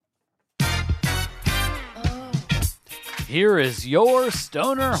Here is your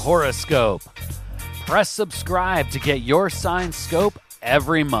Stoner Horoscope. Press subscribe to get your signed scope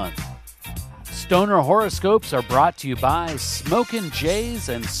every month. Stoner Horoscopes are brought to you by Smokin' Jays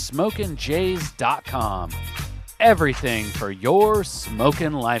and SmokinJays.com. Everything for your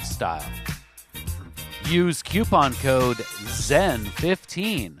smokin' lifestyle. Use coupon code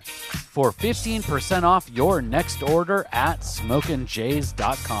ZEN15 for 15% off your next order at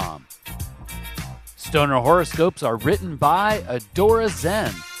SmokinJays.com. Stoner Horoscopes are written by Adora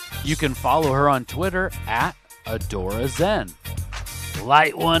Zen. You can follow her on Twitter at Adora Zen.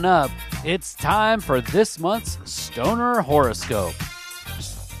 Light one up. It's time for this month's Stoner Horoscope.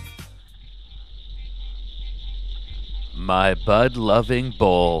 My bud-loving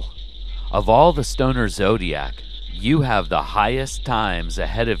bull. Of all the stoner zodiac, you have the highest times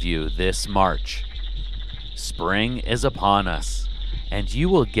ahead of you this March. Spring is upon us, and you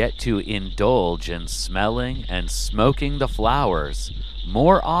will get to indulge in smelling and smoking the flowers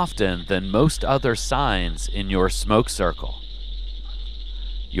more often than most other signs in your smoke circle.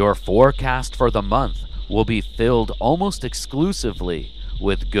 Your forecast for the month will be filled almost exclusively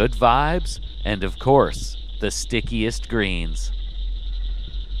with good vibes and, of course, the stickiest greens.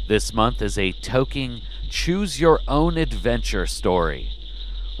 This month is a toking choose-your-own-adventure story.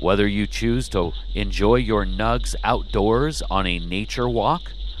 Whether you choose to enjoy your nugs outdoors on a nature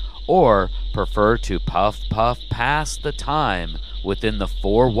walk or prefer to puff pass the time within the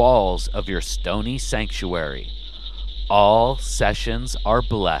four walls of your stony sanctuary, all sessions are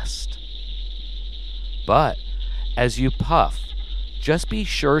blessed. But as you puff, just be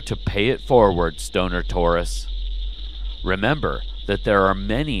sure to pay it forward, Stoner Taurus. Remember that there are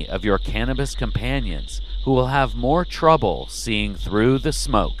many of your cannabis companions who will have more trouble seeing through the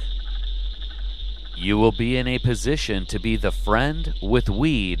smoke. You will be in a position to be the friend with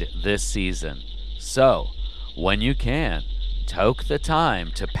weed this season. So, when you can, take the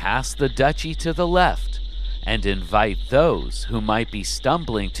time to pass the Dutchie to the left and invite those who might be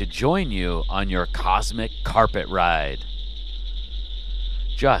stumbling to join you on your cosmic carpet ride.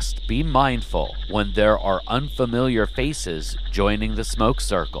 Just be mindful when there are unfamiliar faces joining the smoke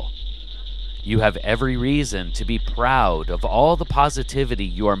circle. You have every reason to be proud of all the positivity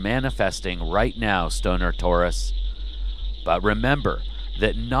you are manifesting right now, Stoner Taurus. But remember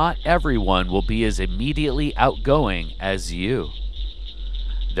that not everyone will be as immediately outgoing as you.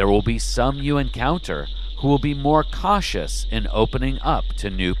 There will be some you encounter who will be more cautious in opening up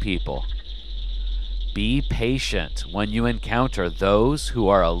to new people. Be patient when you encounter those who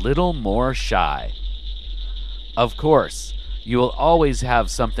are a little more shy. Of course, you will always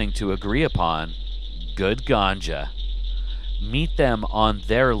have something to agree upon: good ganja. Meet them on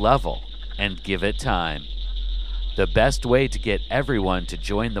their level and give it time. The best way to get everyone to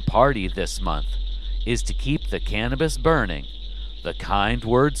join the party this month is to keep the cannabis burning, the kind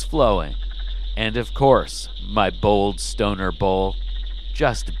words flowing, and of course, my bold stoner bull,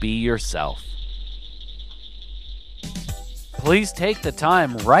 just be yourself. Please take the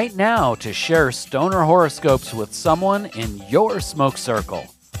time right now to share Stoner Horoscopes with someone in your smoke circle.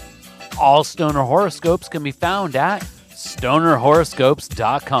 All Stoner Horoscopes can be found at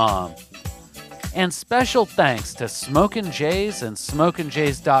StonerHoroscopes.com. And special thanks to Smokin' Jays and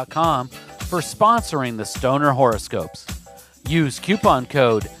SmokinJays.com for sponsoring the Stoner Horoscopes. Use coupon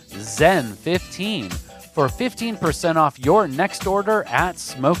code ZEN15 for 15% off your next order at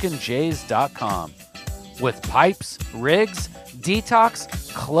SmokinJays.com. With pipes, rigs, detox,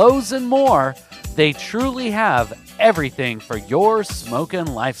 clothes, and more, they truly have everything for your smokin'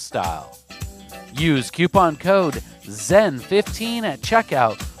 lifestyle. Use coupon code ZEN15 at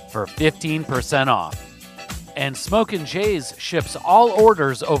checkout for 15% off. And Smokin' Jays ships all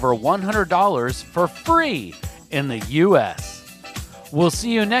orders over $100 for free in the U.S. We'll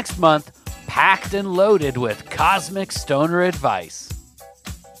see you next month, packed and loaded with cosmic stoner advice.